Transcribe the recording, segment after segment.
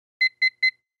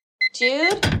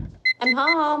Jude, I'm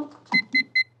home.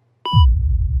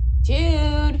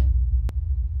 Jude.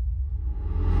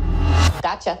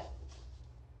 Gotcha.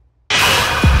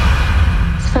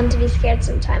 It's fun to be scared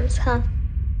sometimes, huh?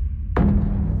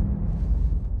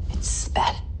 It's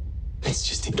bad. It's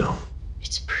just a dome.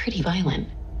 It's pretty violent.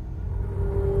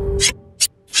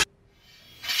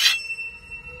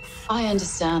 I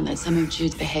understand that some of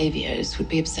Jude's behaviors would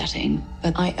be upsetting,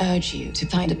 but I urge you to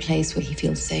find a place where he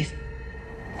feels safe.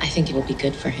 I think it will be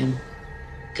good for him.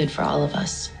 Good for all of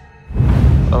us.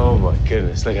 Oh my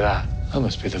goodness, look at that. That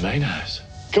must be the main house.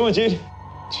 Come on, Jude.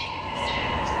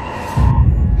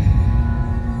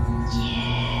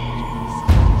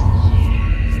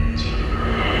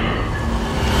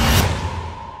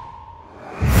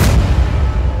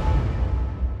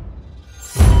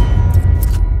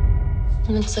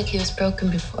 It looks like he was broken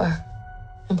before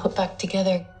and put back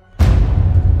together.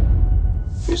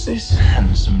 Who's this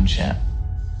handsome chap?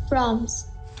 Brahms.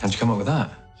 How'd you come up with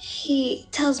that? He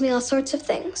tells me all sorts of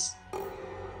things.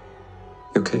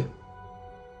 You okay?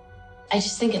 I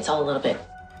just think it's all a little bit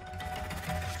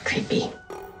creepy.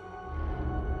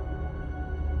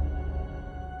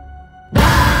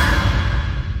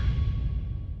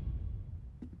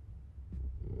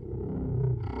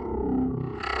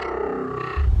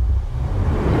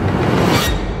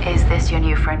 Is this your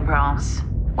new friend, Brahms?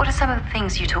 What are some of the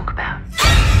things you talk about?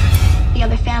 The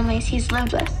other families he's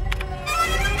lived with.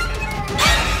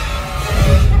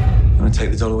 You want to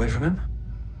take the doll away from him?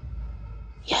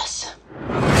 Yes.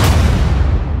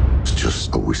 It's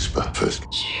just a whisper first.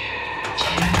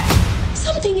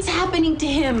 Something is happening to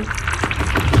him.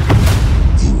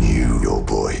 He knew your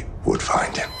boy would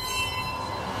find him.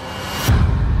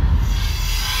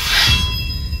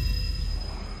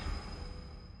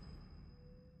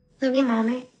 Love you,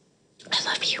 Mommy. I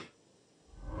love you.